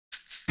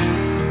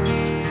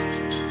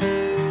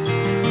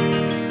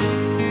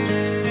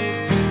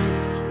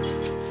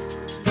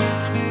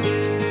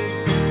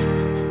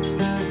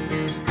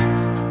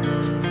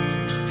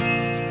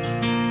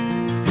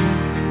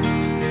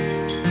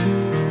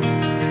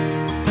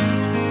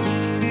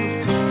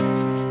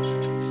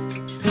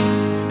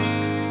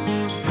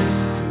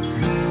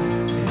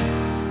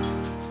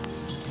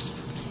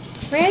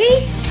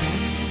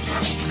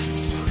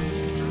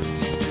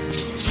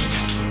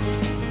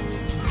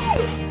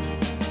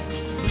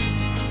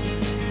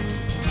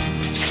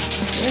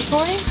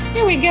recording?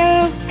 Here we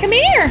go. Come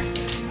here,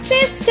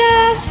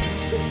 Cista.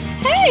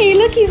 Hey,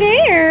 looky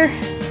there.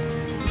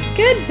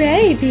 Good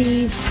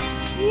babies.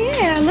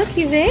 Yeah,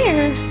 looky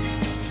there.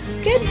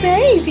 Good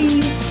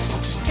babies.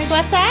 Wanna go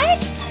outside?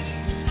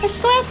 Let's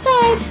go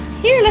outside.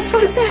 Here, let's go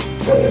outside.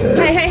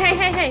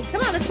 Hey.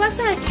 Come on, let's go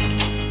outside.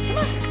 Come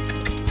on.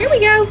 Here we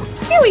go.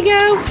 Here we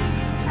go.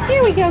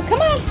 Here we go.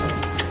 Come on.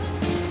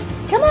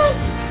 Come on.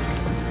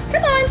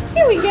 Come on.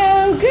 Here we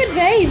go. Good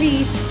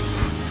babies.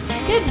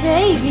 Good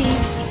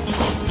babies.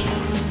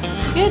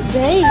 Good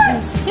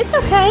babies. It's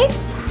okay.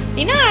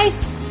 Be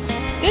nice.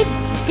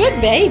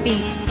 Good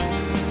babies.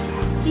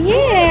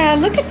 Yeah,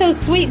 look at those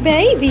sweet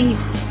babies.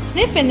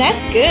 Sniffing,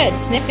 that's good.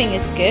 Sniffing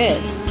is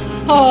good.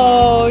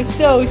 Oh,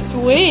 so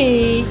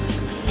sweet.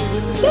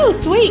 So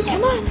sweet.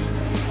 Come on.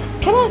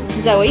 Come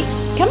on, Zoe.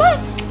 Come on.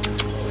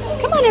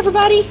 Come on,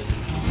 everybody.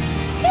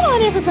 Come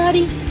on,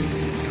 everybody.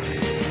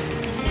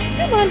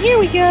 Come on, here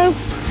we go.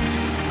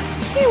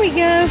 Here we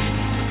go.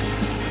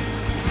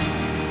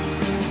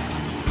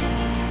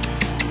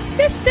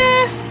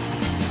 Cista.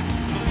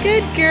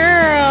 Good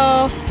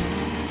girl.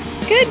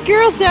 Good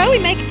girl, Zoe.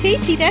 Make a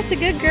TT. That's a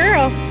good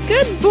girl.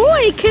 Good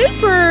boy,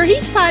 Cooper.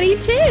 He's potty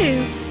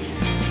too.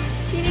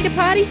 You need a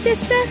potty,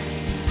 Cista?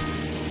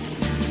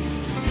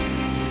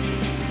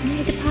 You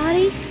need a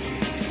potty?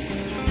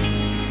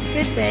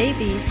 Good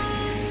babies.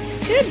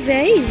 Good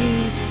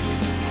babies.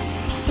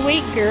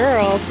 Sweet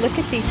girls. Look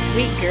at these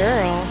sweet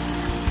girls.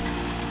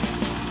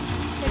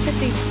 Look at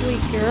these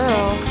sweet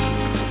girls.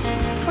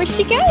 Where's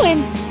she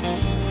going?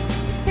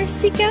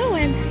 Where's she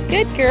going?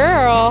 Good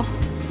girl.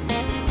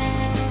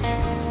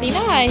 Be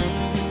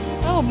nice.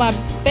 Oh, my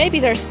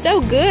babies are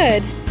so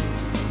good.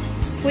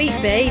 Sweet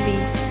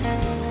babies.